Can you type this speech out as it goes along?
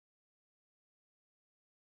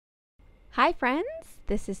Hi friends,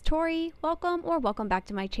 this is Tori. Welcome back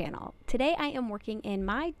to my channel. Today I am working in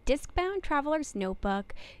my disc-bound traveler's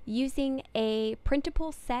notebook using a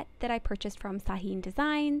printable set that I purchased from Sahin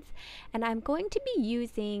Designs, and I'm going to be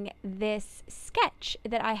using this sketch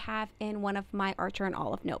that I have in one of my Archer and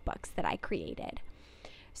Olive notebooks that I created.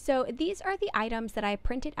 So these are the items that I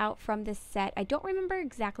printed out from this set. I don't remember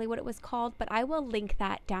exactly what it was called, but I will link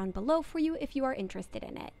that down below for you if you are interested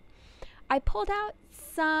in it. I pulled out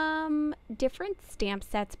some different stamp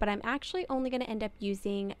sets, but I'm actually only going to end up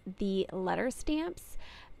using the letter stamps.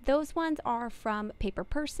 Those ones are from Paper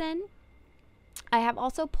Person. I have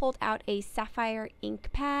also pulled out a sapphire ink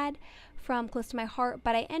pad from Close to My Heart,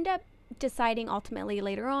 but I end up deciding ultimately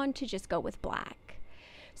later on to just go with black.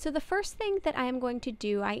 So the first thing that I am going to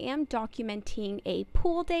do, I am documenting a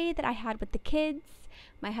pool day that I had with the kids.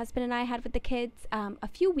 My husband and I had with the kids a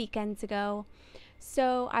few weekends ago.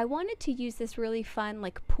 So I wanted to use this really fun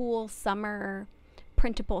like pool summer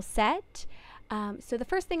printable set. So the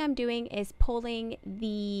first thing I'm doing is pulling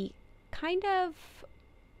the kind of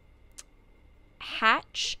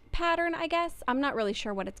hatch pattern, I guess. I'm not really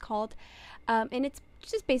sure what it's called. And it's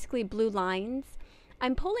just basically blue lines.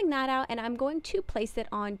 I'm pulling that out and I'm going to place it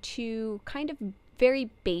on two kind of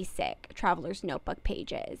very basic traveler's notebook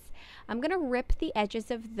pages. I'm going to rip the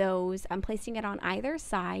edges of those. I'm placing it on either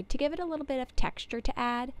side to give it a little bit of texture to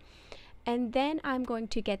add. And then I'm going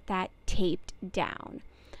to get that taped down.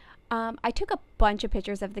 I took a bunch of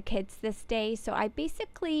pictures of the kids this day, so I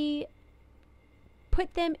basically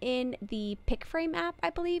put them in the pick frame app,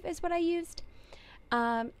 I believe is what I used.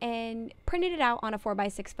 And printed it out on a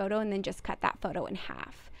 4x6 photo and then just cut that photo in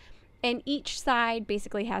half. And each side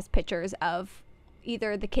basically has pictures of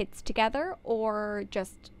either the kids together or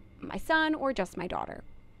just my son or just my daughter.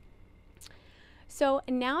 So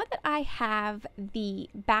now that I have the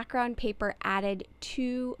background paper added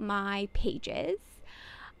to my pages,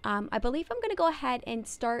 I believe I'm going to go ahead and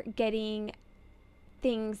start getting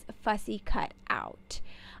things fussy cut out.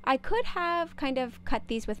 I could have kind of cut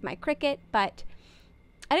these with my Cricut, but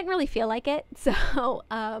I didn't really feel like it, so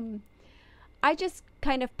I just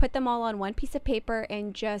kind of put them all on one piece of paper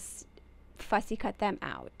and just fussy cut them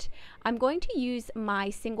out. I'm going to use my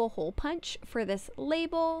single hole punch for this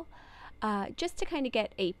label just to kind of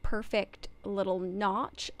get a perfect little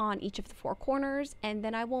notch on each of the four corners, and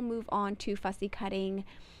then I will move on to fussy cutting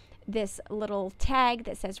this little tag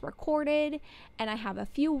that says recorded, and I have a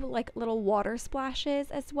few like little water splashes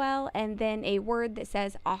as well, and then a word that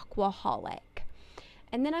says aquaholic.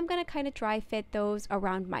 And then I'm going to kind of dry fit those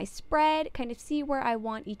around my spread, kind of see where I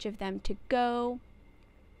want each of them to go,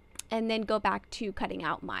 and then go back to cutting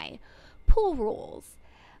out my pool rules.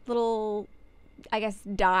 Little, I guess,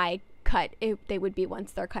 die cut, they would be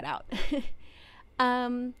once they're cut out.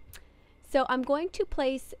 So I'm going to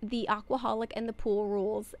place the aquaholic and the pool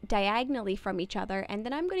rules diagonally from each other, and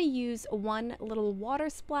then I'm going to use one little water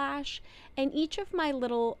splash in each of my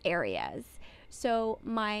little areas. So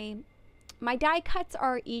my die cuts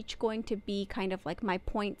are each going to be kind of like my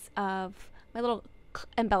points of my little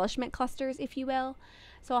embellishment clusters, if you will.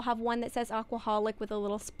 So I'll have one that says aquaholic with a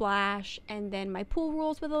little splash, and then my pool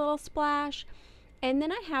rules with a little splash. And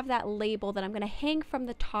then I have that label that I'm going to hang from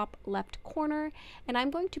the top left corner, and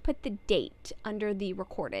I'm going to put the date under the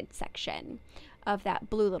recorded section of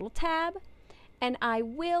that blue little tab. And I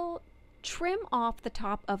will trim off the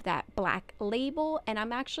top of that black label, and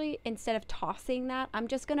I'm actually, instead of tossing that, I'm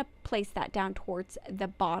just going to place that down towards the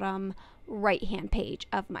bottom right hand page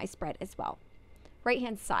of my spread as well. Right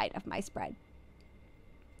hand side of my spread.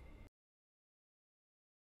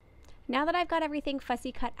 Now that I've got everything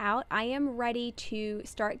fussy cut out, I am ready to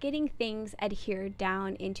start getting things adhered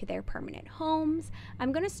down into their permanent homes.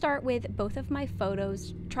 I'm going to start with both of my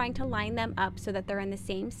photos, trying to line them up so that they're in the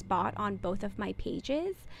same spot on both of my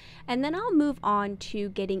pages. And then I'll move on to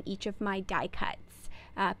getting each of my die cuts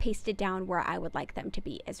pasted down where I would like them to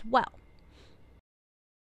be as well.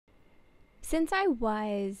 Since I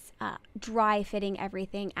was dry fitting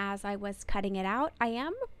everything as I was cutting it out, I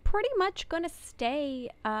am pretty much going to stay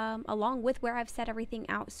along with where I've set everything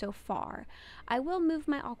out so far. I will move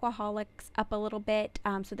my aquaholics up a little bit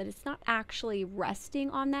so that it's not actually resting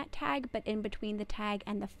on that tag, but in between the tag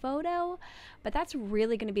and the photo. But that's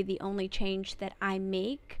really going to be the only change that I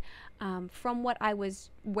make from where I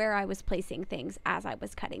was placing things as I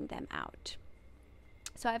was cutting them out.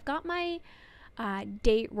 So I've got my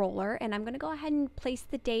date roller, and I'm going to go ahead and place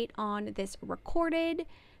the date on this recorded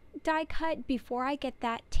die cut before I get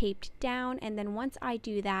that taped down, and then once I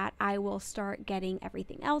do that, I will start getting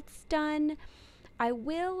everything else done. I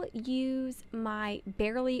will use my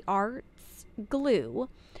Barely Arts glue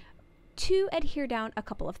to adhere down a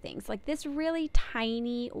couple of things. Like this really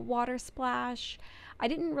tiny water splash, I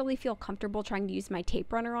didn't really feel comfortable trying to use my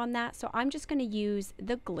tape runner on that, so I'm just going to use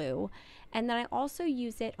the glue. And then I also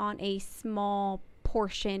use it on a small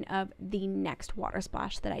portion of the next water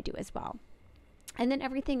splash that I do as well. And then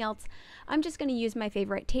everything else, I'm just going to use my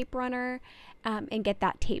favorite tape runner and get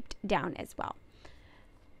that taped down as well.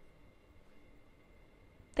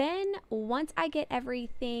 Then once I get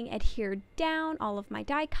everything adhered down, all of my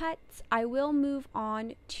die cuts, I will move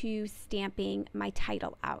on to stamping my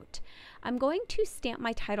title out. I'm going to stamp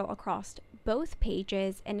my title across both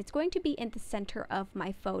pages, and it's going to be in the center of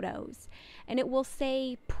my photos. And it will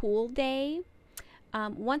say Pool Day.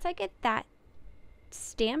 Once I get that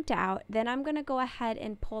stamped out, then I'm going to go ahead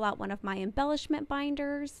and pull out one of my embellishment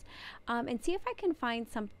binders and see if I can find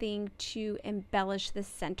something to embellish the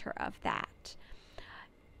center of that.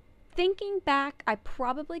 Thinking back, I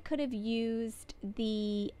probably could have used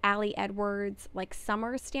the Allie Edwards like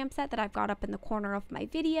summer stamp set that I've got up in the corner of my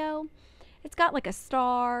video. It's got like a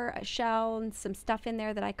star, a shell, and some stuff in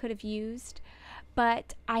there that I could have used,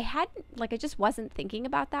 but I just wasn't thinking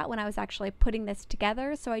about that when I was actually putting this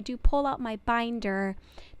together. So I do pull out my binder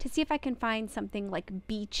to see if I can find something like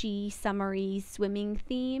beachy, summery, swimming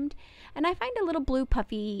themed, and I find a little blue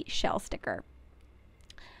puffy shell sticker.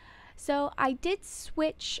 So I did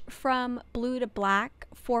switch from blue to black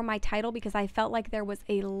for my title because I felt like there was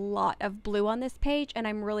a lot of blue on this page, and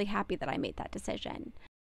I'm really happy that I made that decision.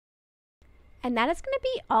 And that is going to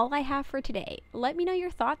be all I have for today. Let me know your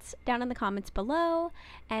thoughts down in the comments below,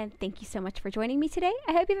 and thank you so much for joining me today.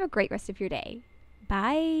 I hope you have a great rest of your day.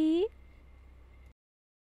 Bye!